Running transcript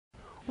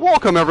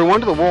Welcome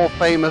everyone to the world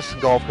famous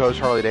Gulf Coast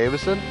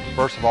Harley-Davidson.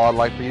 First of all, I'd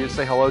like for you to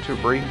say hello to a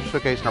brief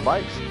showcasing our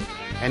bikes.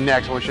 And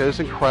next, I want to show you this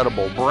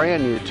incredible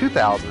brand new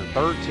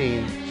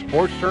 2013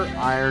 Sportster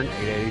Iron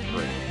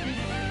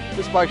 883.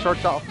 This bike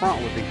starts out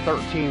front with the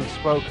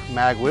 13-spoke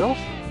mag wheels,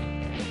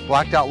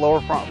 blacked out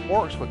lower front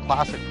forks with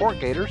classic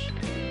fork gaiters.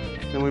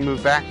 Then we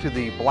move back to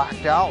the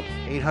blacked out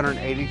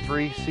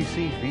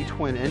 883cc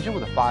V-twin engine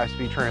with a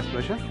 5-speed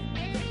transmission.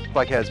 This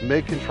bike has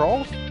mid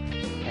controls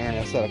and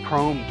a set of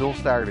chrome dual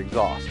staggered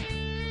exhaust.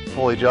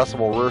 Fully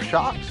adjustable rear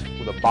shocks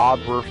with a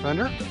bobbed rear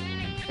fender.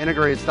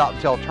 Integrated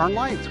stop-tail turn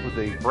lights with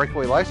the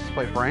breakaway license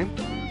plate frame.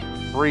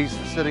 Bree's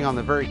sitting on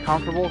the very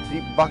comfortable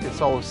deep bucket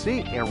solo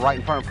seat, and right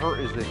in front of her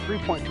is the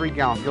 3.3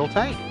 gallon fuel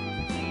tank.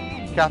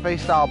 Cafe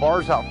style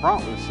bars out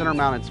front with a center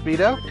mounted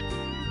speedo.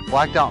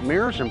 Blacked out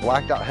mirrors and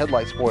blacked out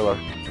headlight spoiler.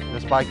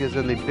 This bike is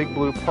in the big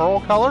blue pearl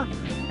color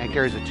and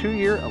carries a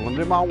 2-year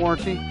unlimited mile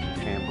warranty,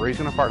 and Bree's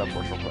gonna fire it up for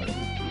us real quick.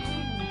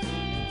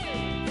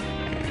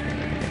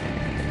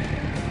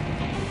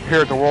 Here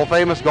at the world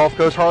famous Gulf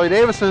Coast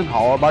Harley-Davidson,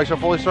 all our bikes are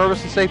fully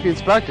serviced and safety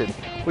inspected.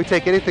 We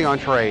take anything on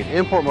trade: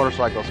 import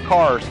motorcycles,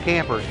 cars,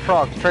 campers,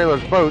 trucks,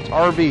 trailers, boats,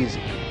 RVs,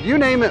 you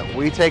name it,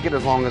 we take it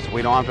as long as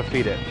we don't have to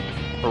feed it.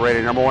 We're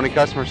rated #1 in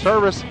customer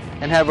service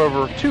and have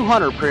over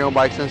 200 pre-owned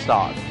bikes in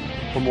stock.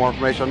 For more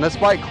information on this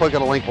bike, click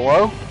on the link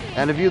below.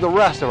 And to view the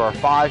rest of our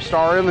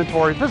 5-star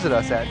inventory, visit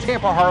us at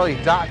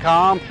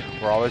tampaharley.com.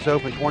 We're always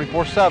open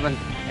 24/7.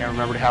 And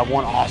remember to have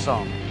one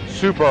awesome,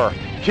 super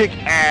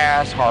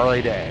kick-ass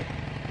Harley day.